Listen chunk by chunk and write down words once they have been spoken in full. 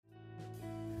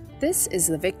This is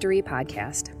the Victory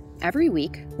Podcast. Every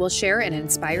week, we'll share an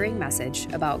inspiring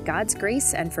message about God's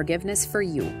grace and forgiveness for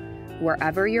you,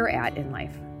 wherever you're at in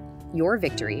life. Your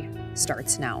victory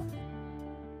starts now.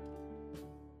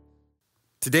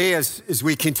 Today, as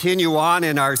we continue on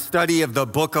in our study of the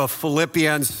book of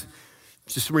Philippians,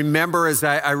 just remember as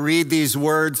I read these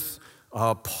words,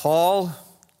 Paul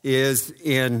is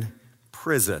in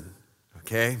prison,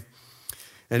 okay?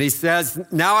 And he says,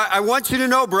 now I want you to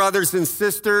know, brothers and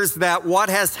sisters, that what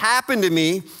has happened to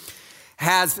me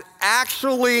has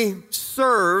actually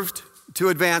served to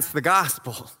advance the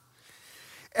gospel.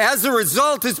 As a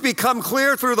result, it's become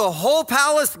clear through the whole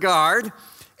palace guard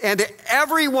and to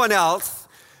everyone else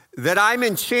that I'm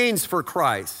in chains for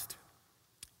Christ.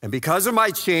 And because of my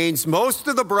chains, most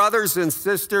of the brothers and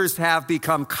sisters have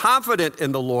become confident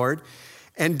in the Lord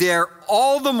and dare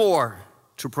all the more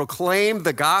to proclaim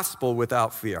the gospel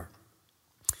without fear.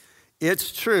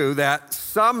 It's true that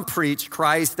some preach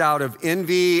Christ out of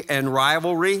envy and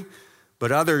rivalry,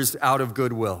 but others out of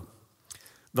goodwill.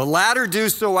 The latter do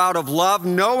so out of love,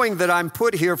 knowing that I'm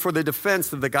put here for the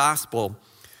defense of the gospel.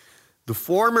 The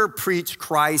former preach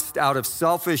Christ out of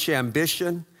selfish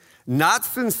ambition, not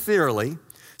sincerely,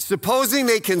 supposing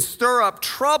they can stir up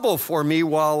trouble for me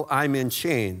while I'm in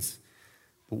chains.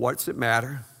 But what's it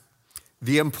matter?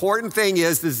 The important thing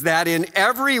is that in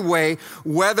every way,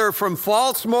 whether from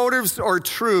false motives or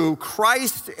true,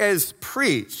 Christ is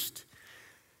preached.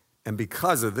 And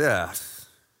because of this,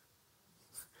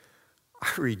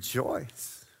 I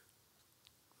rejoice.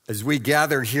 As we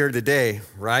gather here today,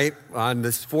 right, on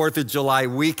this 4th of July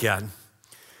weekend,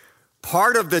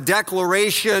 part of the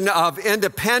Declaration of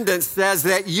Independence says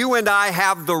that you and I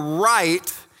have the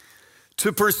right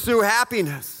to pursue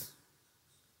happiness.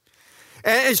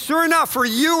 And sure enough, for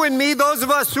you and me, those of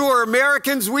us who are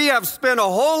Americans, we have spent a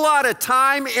whole lot of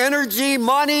time, energy,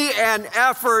 money, and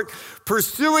effort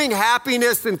pursuing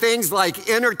happiness in things like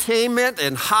entertainment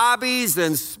and hobbies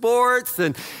and sports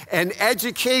and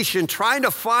education, trying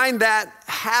to find that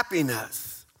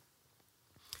happiness.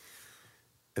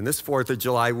 And this 4th of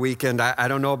July weekend, I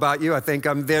don't know about you, I think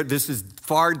I'm there. This is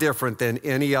far different than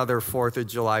any other 4th of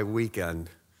July weekend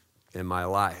in my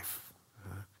life.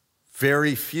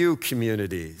 Very few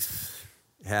communities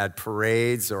had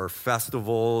parades or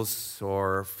festivals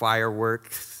or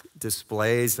fireworks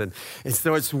displays. And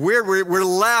so it's weird. We're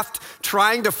left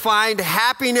trying to find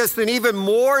happiness and even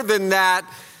more than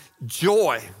that,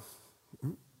 joy.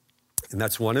 And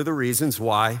that's one of the reasons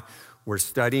why we're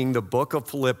studying the book of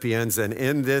Philippians and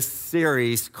in this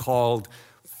series called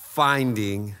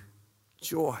Finding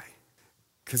Joy.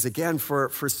 Because again,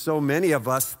 for so many of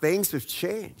us, things have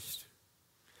changed.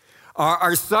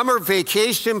 Our summer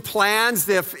vacation plans,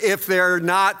 if they're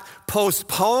not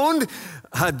postponed,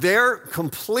 they're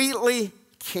completely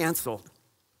canceled.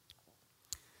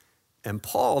 And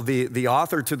Paul, the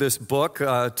author to this book,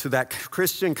 to that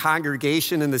Christian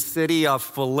congregation in the city of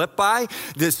Philippi,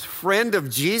 this friend of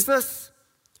Jesus,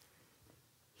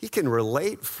 he can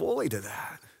relate fully to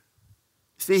that.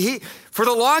 See, for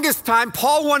the longest time,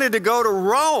 Paul wanted to go to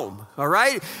Rome, all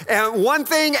right? And one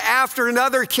thing after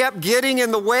another kept getting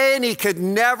in the way, and he could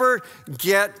never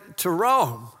get to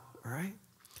Rome, all right?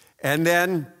 And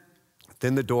then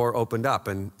the door opened up,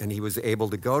 and he was able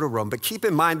to go to Rome. But keep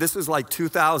in mind, this is like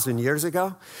 2,000 years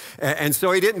ago. And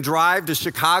so he didn't drive to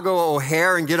Chicago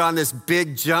O'Hare and get on this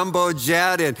big jumbo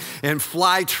jet and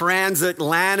fly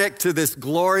transatlantic to this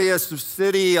glorious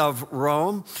city of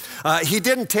Rome. He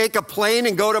didn't take a plane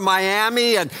and go to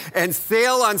Miami and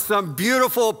sail on some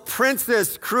beautiful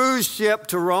princess cruise ship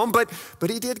to Rome, but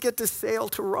he did get to sail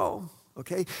to Rome.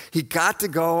 Okay, he got to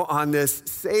go on this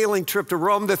sailing trip to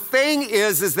Rome. The thing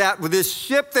is that with this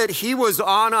ship that he was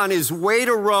on his way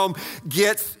to Rome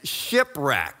gets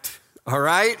shipwrecked, all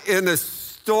right, in the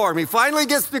storm. He finally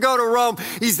gets to go to Rome.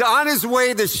 He's on his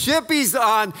way. The ship he's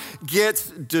on gets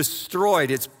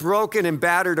destroyed. It's broken and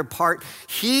battered apart.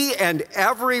 He and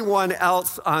everyone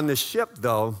else on the ship,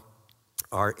 though,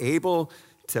 are able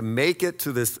to make it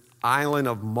to this island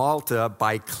of Malta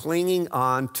by clinging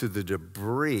on to the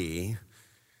debris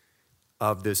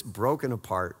of this broken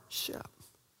apart ship.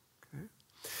 Okay?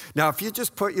 Now, if you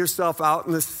just put yourself out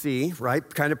in the sea, right,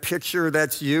 kind of picture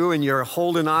that's you and you're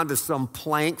holding on to some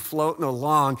plank floating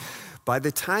along, by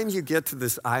the time you get to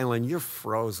this island, you're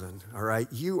frozen, all right?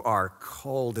 You are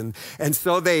cold. And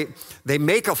so they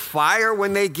make a fire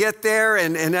when they get there,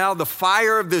 and now the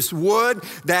fire of this wood,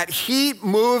 that heat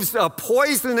moves a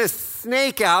poisonous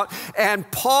snake out, and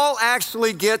Paul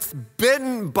actually gets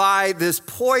bitten by this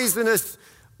poisonous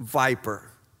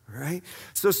viper, right?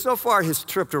 So far his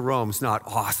trip to Rome's not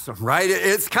awesome, right?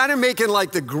 It's kind of making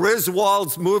like the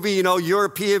Griswolds movie,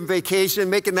 European Vacation,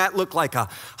 making that look like a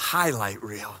highlight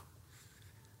reel.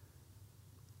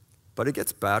 But it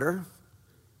gets better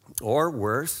or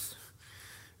worse,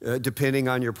 depending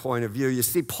on your point of view. You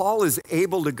see, Paul is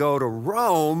able to go to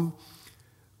Rome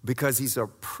because he's a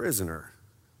prisoner,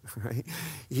 right?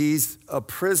 He's a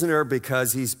prisoner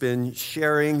because he's been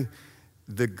sharing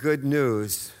the good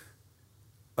news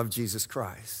of Jesus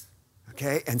Christ,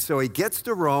 okay? And so he gets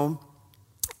to Rome,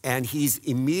 and he's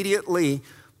immediately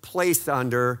placed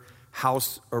under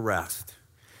house arrest.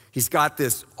 He's got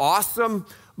this awesome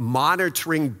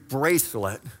monitoring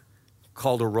bracelet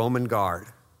called a Roman guard,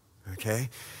 okay?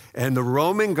 And the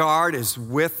Roman guard is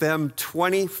with them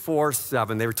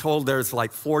 24/7. They were told there's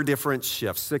like 4 different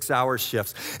shifts, 6-hour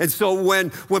shifts. And so when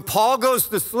Paul goes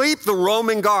to sleep, the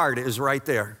Roman guard is right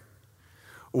there.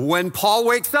 When Paul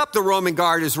wakes up, the Roman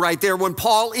guard is right there. When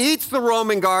Paul eats, the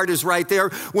Roman guard is right there.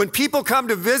 When people come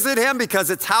to visit him, because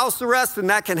it's house arrest and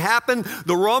that can happen,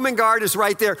 the Roman guard is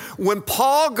right there. When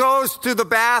Paul goes to the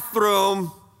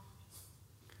bathroom,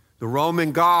 the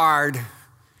Roman guard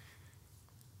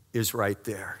is right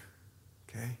there,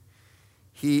 okay?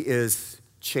 He is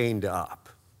chained up.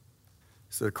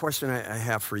 So the question I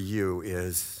have for you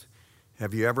is,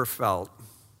 have you ever felt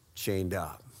chained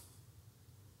up?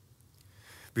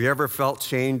 Have you ever felt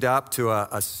chained up to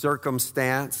a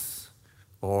circumstance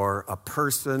or a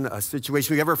person, a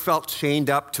situation? Have you ever felt chained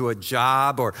up to a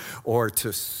job or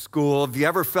to school? Have you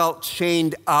ever felt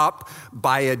chained up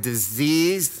by a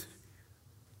disease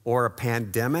or a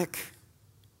pandemic?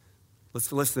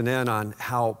 Let's listen in on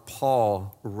how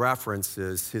Paul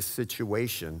references his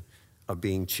situation of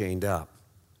being chained up.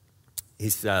 He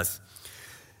says,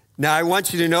 "Now I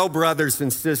want you to know, brothers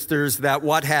and sisters, that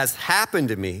what has happened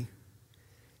to me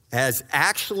has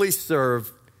actually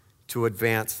served to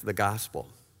advance the gospel.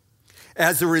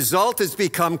 As a result, it's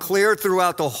become clear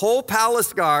throughout the whole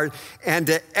palace guard and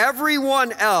to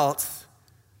everyone else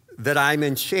that I'm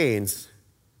in chains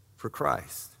for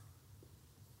Christ."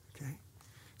 Okay?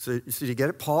 So you get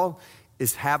it? Paul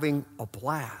is having a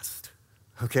blast,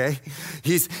 okay?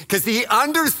 Because he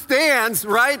understands,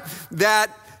 right, that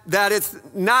it's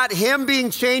not him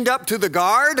being chained up to the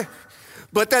guard,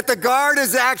 but that the guard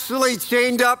is actually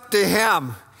chained up to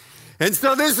him. And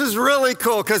so this is really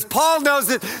cool because Paul knows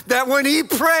that when he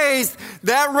prays,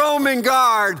 that Roman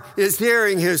guard is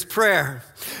hearing his prayer.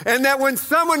 And that when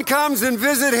someone comes and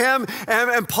visit him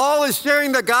and Paul is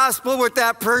sharing the gospel with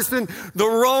that person, the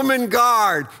Roman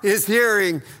guard is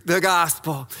hearing the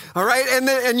gospel. All right?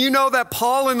 And you know that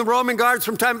Paul and the Roman guards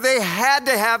from time, they had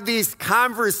to have these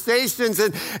conversations.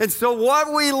 And so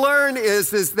what we learn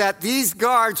is that these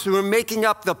guards who are making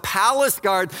up the palace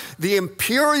guard, the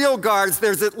imperial guards,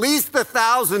 there's at least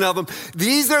 1,000 of them.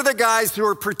 These are the guys who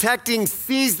are protecting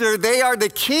Caesar. They are the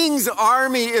king's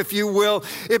army, if you will.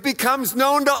 It becomes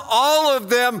known to all of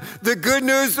them the good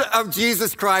news of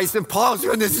Jesus Christ. And Paul's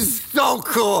going, this is so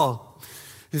cool.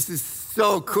 This is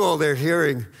so cool. They're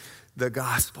hearing the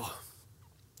gospel.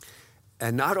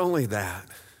 And not only that,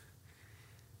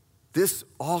 this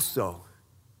also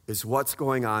is what's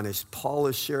going on as Paul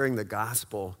is sharing the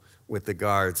gospel with the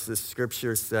guards. This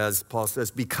scripture says, Paul says,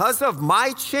 because of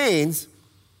my chains,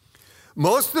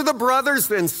 most of the brothers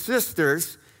and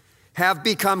sisters have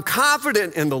become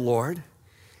confident in the Lord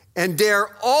and dare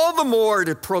all the more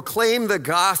to proclaim the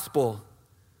gospel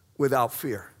without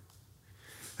fear.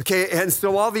 Okay, and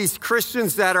so all these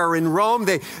Christians that are in Rome,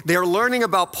 they're learning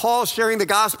about Paul sharing the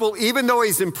gospel, even though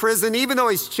he's in prison, even though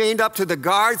he's chained up to the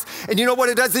guards. And you know what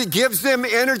it does? It gives them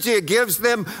energy. It gives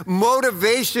them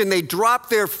motivation. They drop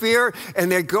their fear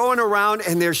and they're going around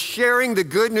and they're sharing the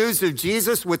good news of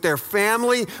Jesus with their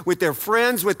family, with their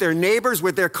friends, with their neighbors,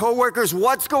 with their coworkers.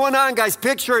 What's going on, guys?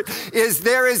 Picture it, is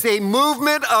there is a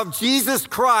movement of Jesus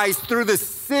Christ through the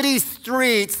city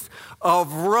streets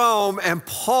of Rome, and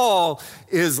Paul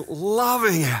is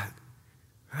loving it,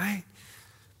 right?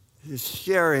 He's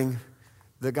sharing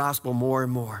the gospel more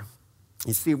and more.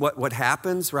 You see what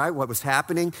happens, right? What was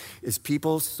happening is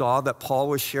people saw that Paul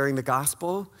was sharing the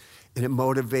gospel, and it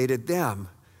motivated them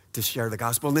to share the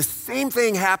gospel. And the same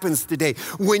thing happens today.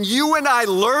 When you and I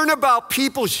learn about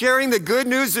people sharing the good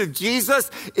news of Jesus,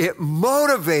 it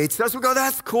motivates us. We go,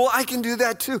 that's cool, I can do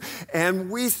that too. And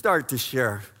we start to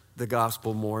share the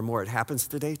gospel more and more. It happens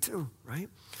today too, right?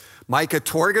 Micah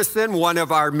Torgerson, one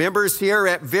of our members here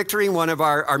at Victory, one of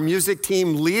our music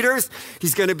team leaders,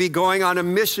 he's going to be going on a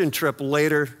mission trip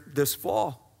later this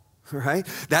fall. right?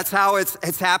 That's how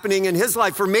it's happening in his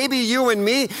life. For maybe you and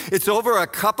me, it's over a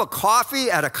cup of coffee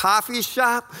at a coffee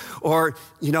shop, or,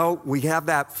 we have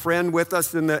that friend with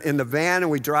us in the van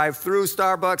and we drive through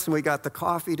Starbucks and we got the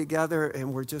coffee together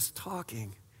and we're just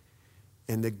talking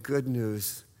and the good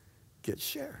news gets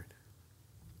shared.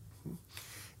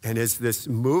 And as this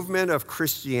movement of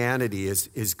Christianity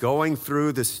is going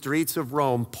through the streets of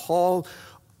Rome, Paul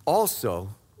also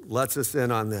lets us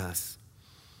in on this.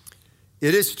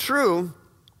 It is true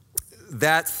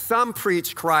that some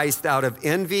preach Christ out of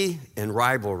envy and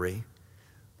rivalry,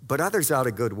 but others out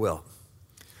of goodwill.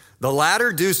 The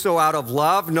latter do so out of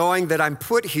love, knowing that I'm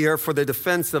put here for the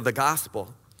defense of the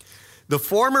gospel. The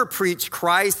former preach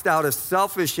Christ out of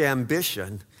selfish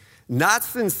ambition, not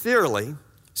sincerely,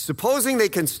 supposing they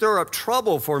can stir up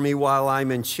trouble for me while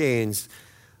I'm in chains.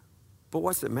 But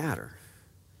what's it matter?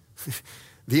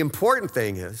 The important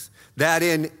thing is that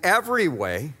in every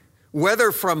way,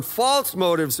 whether from false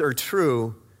motives or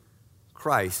true,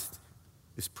 Christ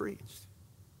is preached.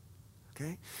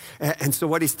 Okay? And so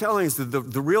what he's telling us,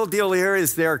 the real deal here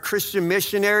is there are Christian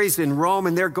missionaries in Rome,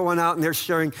 and they're going out and they're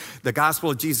sharing the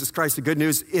gospel of Jesus Christ, the good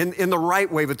news, in the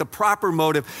right way, with the proper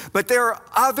motive. But there are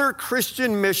other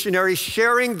Christian missionaries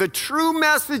sharing the true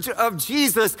message of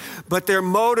Jesus, but their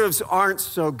motives aren't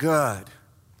so good.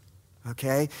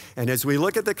 Okay? And as we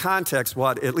look at the context,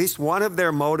 what at least one of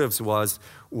their motives was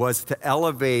to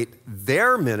elevate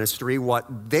their ministry,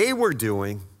 what they were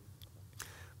doing,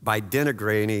 by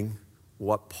denigrating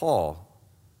what Paul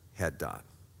had done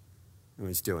and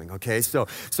was doing. Okay, so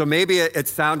maybe it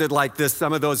sounded like this.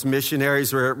 Some of those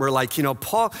missionaries were like,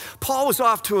 Paul was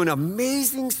off to an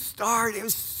amazing start. It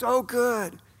was so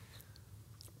good.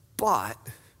 But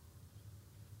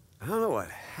I don't know what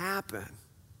happened.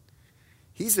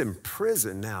 He's in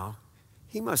prison now.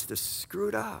 He must have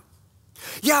screwed up.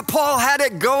 Yeah, Paul had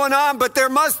it going on, but there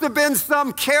must have been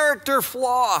some character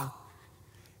flaw.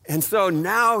 And so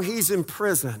now he's in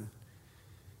prison.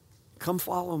 Come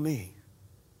follow me.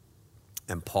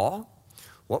 And Paul,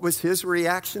 what was his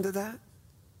reaction to that?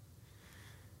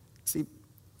 See,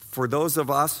 for those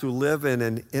of us who live in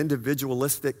an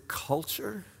individualistic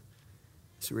culture,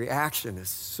 his reaction is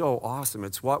so awesome.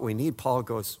 It's what we need. Paul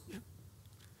goes,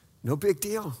 no big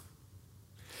deal.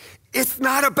 It's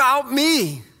not about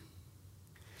me.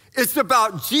 It's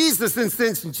about Jesus. And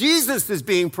since Jesus is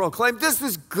being proclaimed, this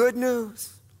is good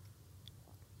news.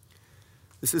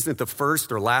 This isn't the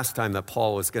first or last time that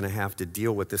Paul was going to have to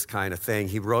deal with this kind of thing.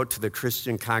 He wrote to the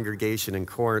Christian congregation in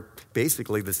Corinth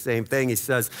basically the same thing. He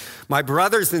says, my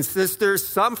brothers and sisters,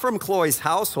 some from Chloe's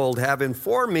household have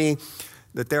informed me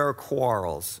that there are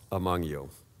quarrels among you.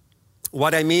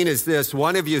 What I mean is this.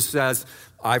 One of you says,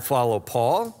 I follow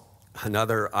Paul.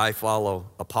 Another, I follow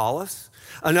Apollos.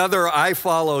 Another, I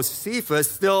follow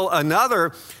Cephas. Still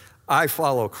another, I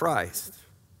follow Christ.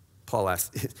 Paul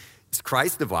asked, is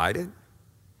Christ divided?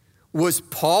 Was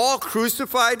Paul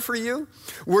crucified for you?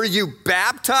 Were you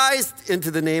baptized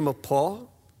into the name of Paul?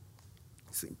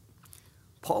 See,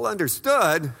 Paul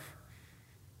understood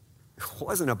it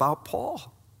wasn't about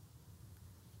Paul.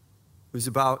 It was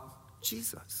about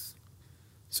Jesus.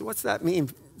 So what's that mean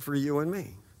for you and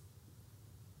me?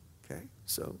 Okay,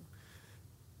 so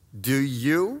do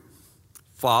you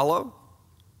follow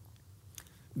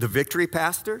the Victory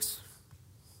pastors?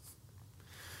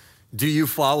 Do you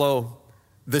follow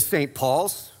the St.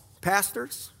 Paul's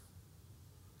pastors?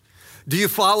 Do you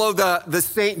follow the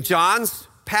St. John's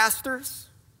pastors?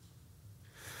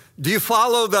 Do you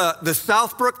follow the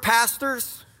Southbrook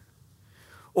pastors?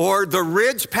 Or the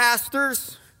Ridge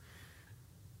pastors?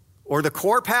 Or the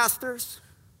Core pastors?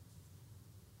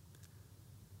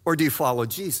 Or do you follow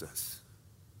Jesus?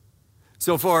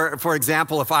 So for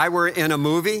example, if I were in a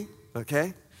movie,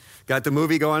 okay, got the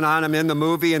movie going on, I'm in the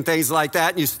movie and things like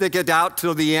that, and you stick it out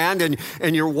till the end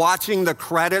and you're watching the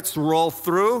credits roll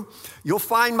through, you'll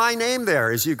find my name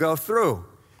there as you go through.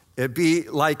 It'd be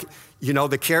like,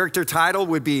 the character title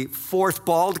would be Fourth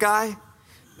Bald Guy,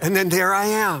 and then there I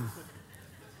am.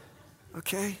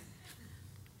 Okay?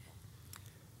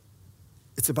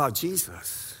 It's about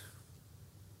Jesus.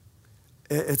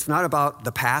 It's not about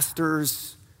the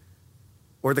pastors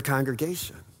or the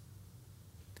congregation.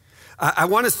 I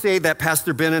want to say that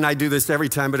Pastor Ben and I do this every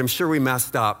time, but I'm sure we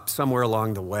messed up somewhere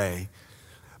along the way.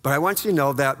 But I want you to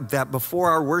know that before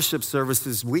our worship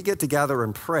services, we get together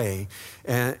and pray,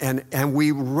 and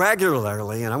we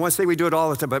regularly, and I want to say we do it all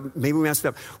the time, but maybe we messed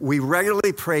up, we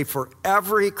regularly pray for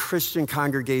every Christian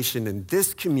congregation in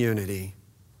this community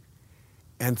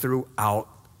and throughout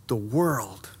the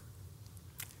world.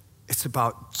 It's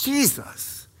about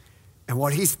Jesus and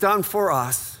what he's done for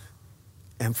us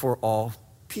and for all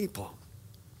people.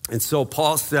 And so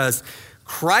Paul says,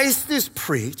 Christ is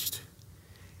preached,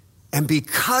 and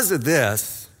because of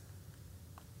this,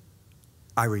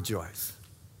 I rejoice.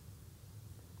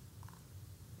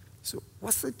 So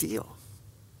what's the deal?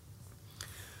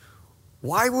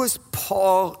 Why was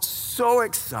Paul so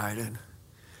excited,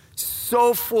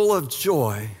 so full of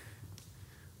joy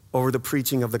over the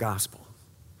preaching of the gospel?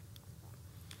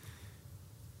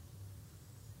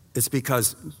 It's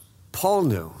because Paul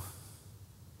knew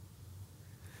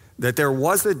that there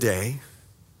was a day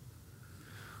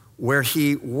where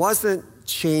he wasn't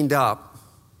chained up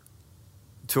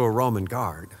to a Roman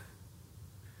guard,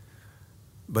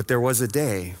 but there was a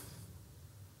day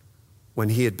when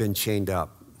he had been chained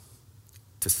up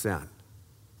to sin.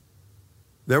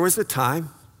 There was a time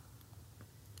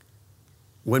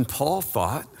when Paul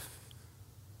thought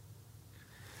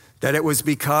that it was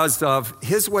because of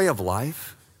his way of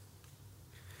life,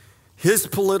 his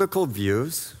political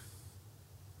views,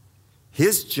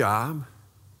 his job,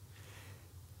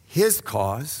 his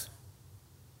cause,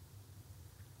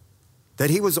 that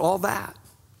he was all that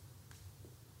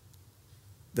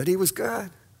he was good,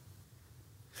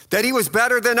 that he was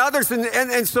better than others.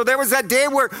 And so there was that day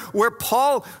where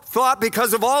Paul thought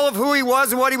because of all of who he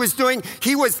was and what he was doing,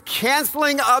 he was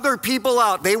canceling other people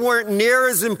out. They weren't near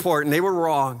as important. They were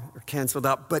wrong or canceled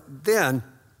out. But then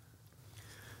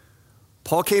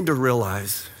Paul came to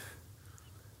realize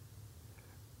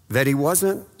that he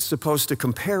wasn't supposed to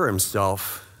compare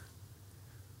himself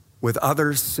with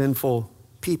other sinful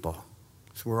people.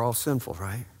 So we're all sinful,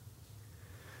 right?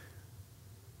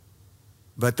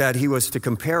 But that he was to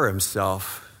compare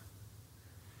himself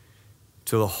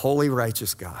to the holy,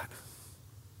 righteous God.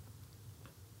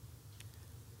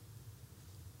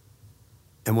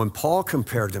 And when Paul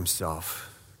compared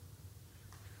himself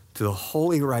to the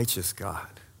holy, righteous God,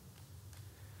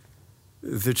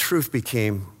 the truth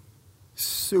became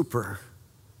super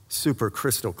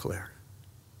crystal clear.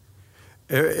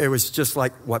 It was just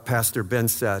like what Pastor Ben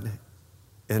said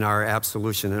in our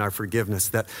absolution and our forgiveness,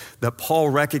 that Paul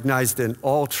recognized in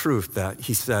all truth that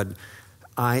he said,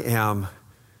 I am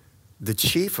the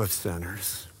chief of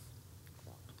sinners.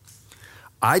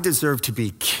 I deserve to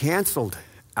be canceled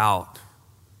out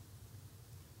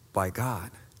by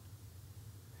God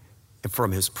and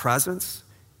from his presence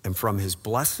and from his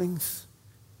blessings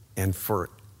and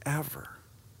forever.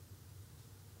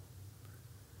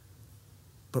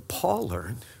 But Paul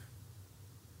learned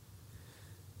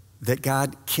that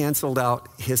God canceled out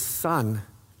his son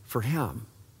for him,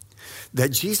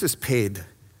 that Jesus paid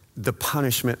the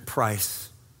punishment price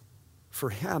for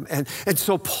him. And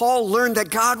so Paul learned that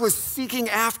God was seeking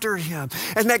after him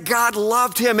and that God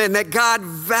loved him and that God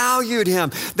valued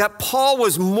him, that Paul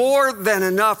was more than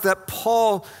enough, that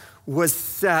Paul was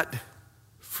set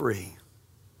free.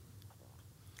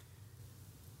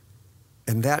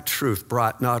 And that truth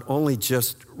brought not only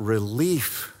just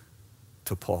relief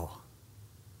to Paul,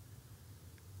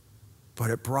 but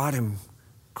it brought him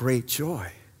great joy.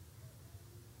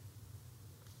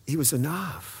 He was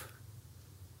enough.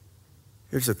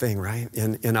 Here's the thing, right?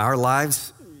 In our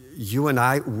lives, you and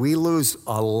I, we lose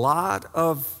a lot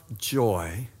of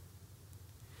joy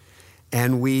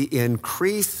and we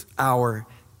increase our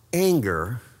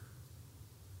anger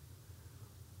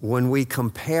when we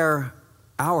compare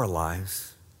our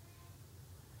lives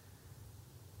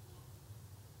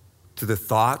to the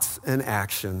thoughts and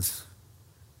actions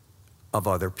of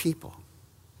other people.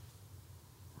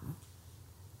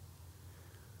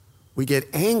 We get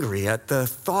angry at the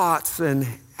thoughts and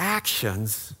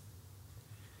actions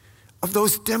of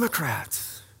those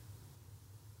Democrats.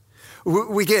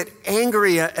 We get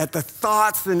angry at the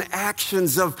thoughts and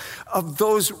actions of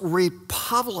those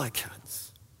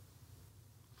Republicans.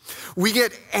 We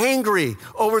get angry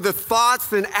over the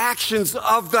thoughts and actions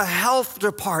of the health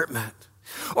department.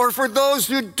 Or for those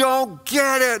who don't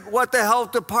get it, what the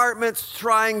health department's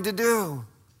trying to do.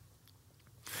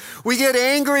 We get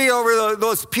angry over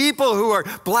those people who are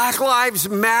Black Lives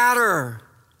Matter,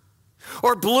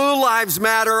 or Blue Lives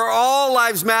Matter, or All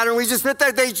Lives Matter, and we just sit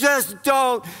there, they just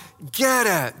don't get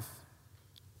it.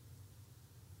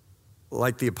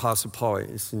 Like the Apostle Paul,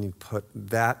 you put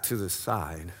that to the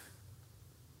side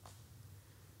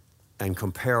and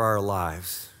compare our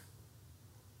lives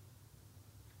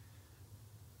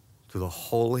to the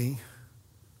holy,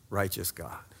 righteous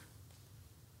God.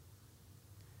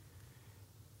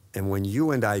 And when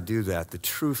you and I do that, the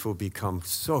truth will become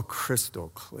so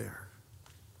crystal clear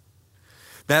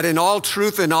that in all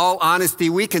truth and all honesty,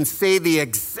 we can say the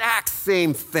exact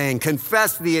same thing,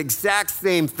 confess the exact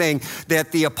same thing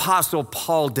that the Apostle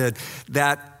Paul did,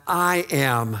 that I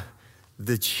am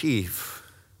the chief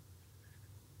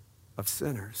of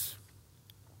sinners.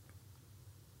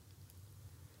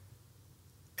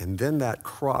 And then that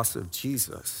cross of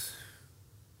Jesus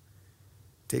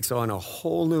takes on a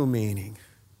whole new meaning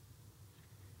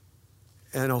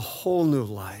and a whole new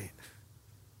light.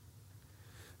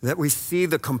 That we see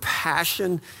the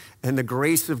compassion and the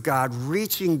grace of God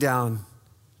reaching down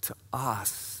to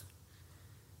us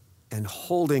and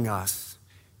holding us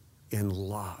in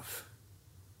love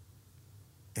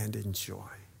and in joy.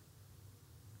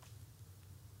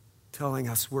 Telling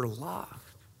us we're loved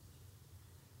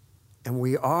and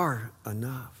we are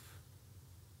enough.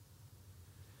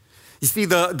 You see,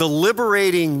 the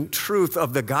liberating truth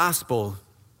of the gospel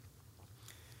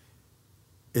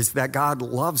is that God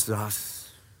loves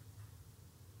us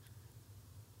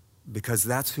because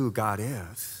that's who God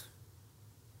is,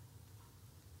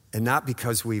 and not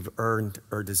because we've earned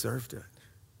or deserved it.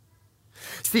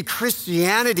 See,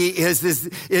 Christianity is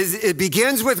it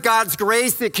begins with God's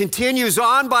grace, it continues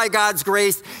on by God's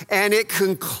grace, and it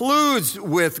concludes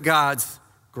with God's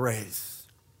grace.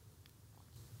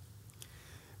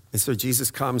 And so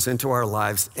Jesus comes into our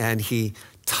lives and he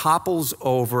topples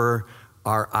over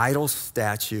our idol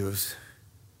statues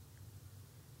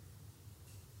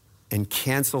and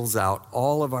cancels out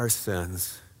all of our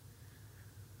sins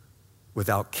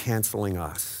without canceling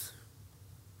us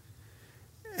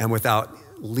and without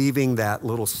leaving that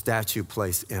little statue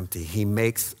place empty. He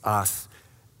makes us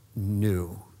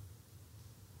new.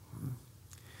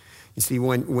 You see,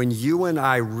 when you and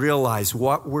I realize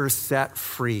what we're set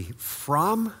free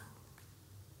from,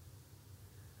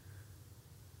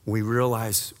 we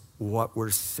realize what we're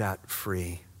set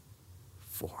free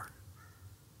for.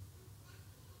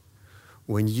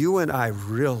 When you and I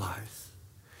realize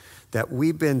that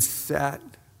we've been set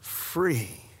free,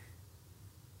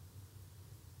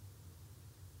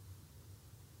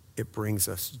 it brings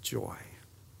us joy.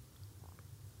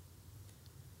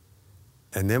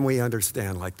 And then we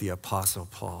understand, like the Apostle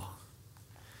Paul,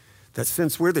 that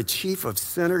since we're the chief of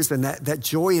sinners and that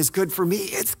joy is good for me,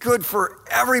 it's good for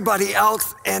everybody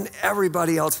else and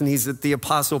everybody else needs it. The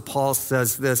Apostle Paul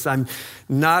says this, I'm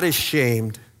not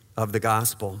ashamed of the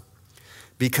gospel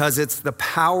because it's the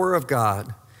power of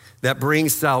God that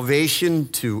brings salvation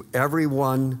to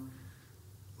everyone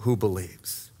who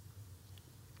believes.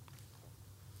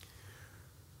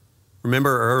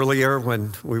 Remember earlier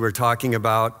when we were talking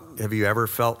about, have you ever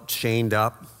felt chained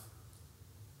up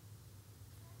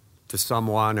to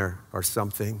someone or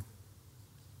something?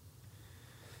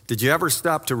 Did you ever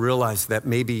stop to realize that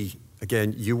maybe,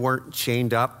 again, you weren't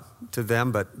chained up to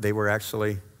them, but they were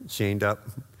actually chained up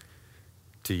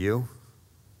to you?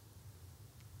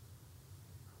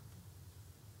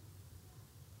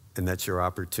 And that's your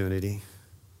opportunity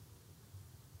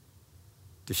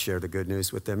to share the good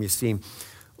news with them. You see,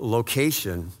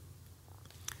 location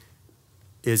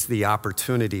is the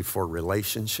opportunity for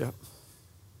relationship.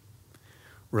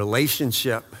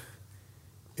 Relationship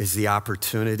is the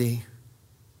opportunity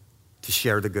to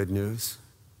share the good news.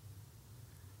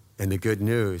 And the good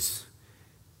news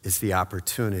is the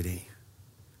opportunity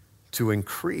to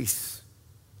increase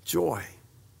joy,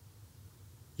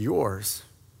 yours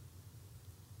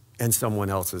and someone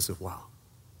else's as well.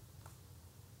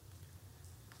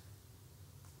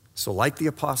 So like the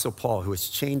Apostle Paul, who was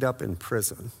chained up in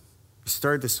prison, he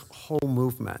started this whole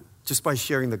movement just by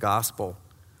sharing the gospel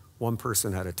one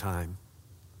person at a time.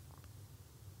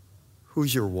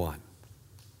 Who's your one?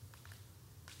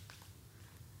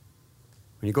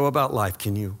 When you go about life,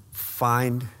 can you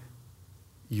find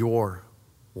your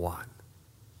one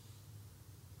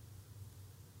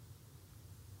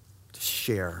to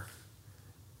share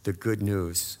the good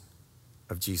news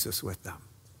of Jesus with them?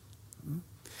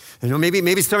 You know,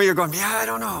 maybe some of you are going, yeah, I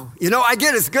don't know. You know, I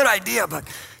get it's a good idea, but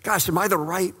gosh, am I the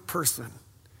right person?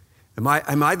 Am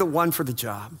I the one for the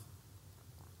job?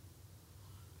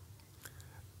 I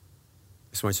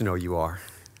just want you to know you are.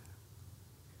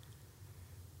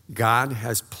 God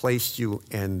has placed you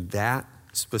in that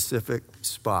specific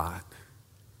spot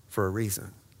for a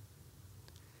reason.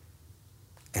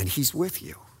 And he's with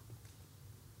you.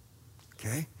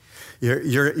 Okay?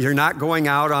 You're not going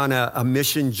out on a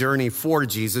mission journey for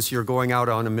Jesus. You're going out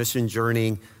on a mission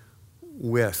journey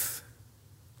with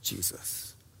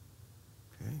Jesus.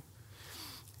 Okay?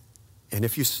 And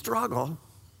if you struggle,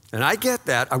 and I get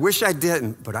that, I wish I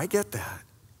didn't, but I get that.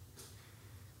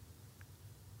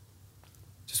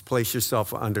 Just place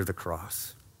yourself under the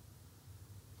cross.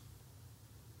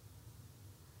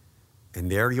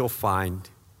 And there you'll find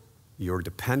your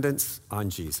dependence on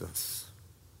Jesus.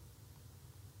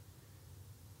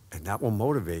 And that will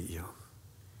motivate you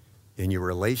in your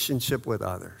relationship with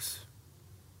others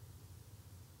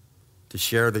to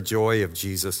share the joy of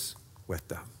Jesus with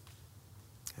them.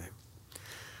 Okay.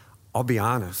 I'll be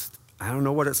honest, I don't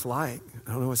know what it's like.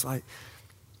 I don't know what it's like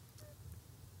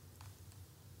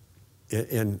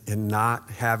in not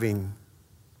having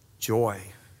joy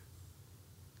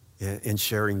in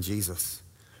sharing Jesus.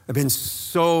 I've been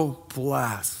so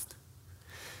blessed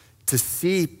to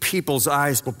see people's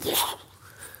eyes go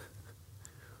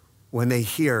when they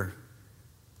hear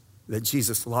that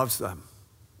Jesus loves them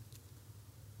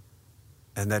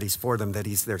and that he's for them, that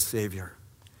he's their Savior.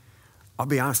 I'll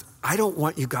be honest, I don't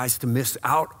want you guys to miss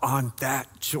out on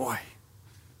that joy.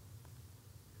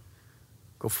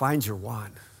 Go find your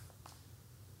one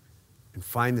and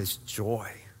find this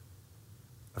joy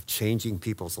of changing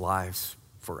people's lives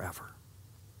forever.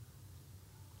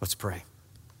 Let's pray.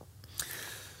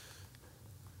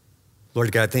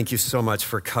 Lord God, thank you so much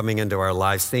for coming into our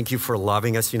lives. Thank you for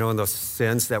loving us, in those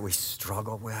sins that we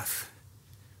struggle with,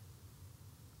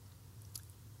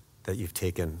 that you've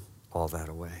taken all that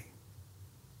away.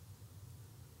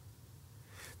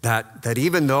 That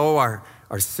even though our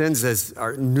sins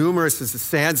are numerous as the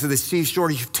sands of the seashore,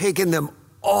 you've taken them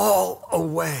all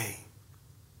away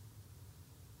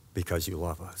because you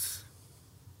love us.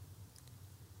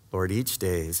 Lord, each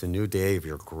day is a new day of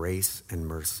your grace and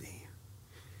mercy.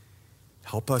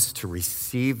 Help us to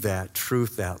receive that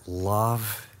truth, that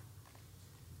love,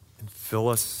 and fill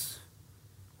us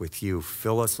with you.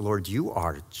 Fill us, Lord, you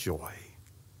are joy.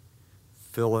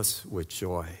 Fill us with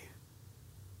joy.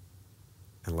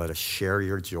 And let us share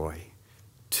your joy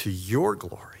to your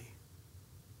glory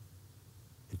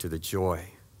and to the joy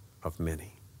of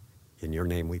many. In your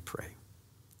name we pray.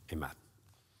 Amen.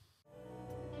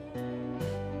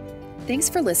 Thanks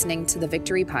for listening to the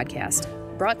Victory Podcast,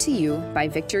 brought to you by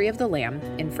Victory of the Lamb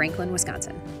in Franklin,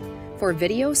 Wisconsin. For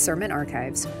video sermon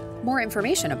archives, more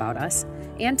information about us,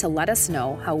 and to let us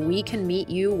know how we can meet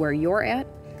you where you're at,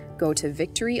 go to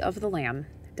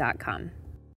victoryofthelamb.com.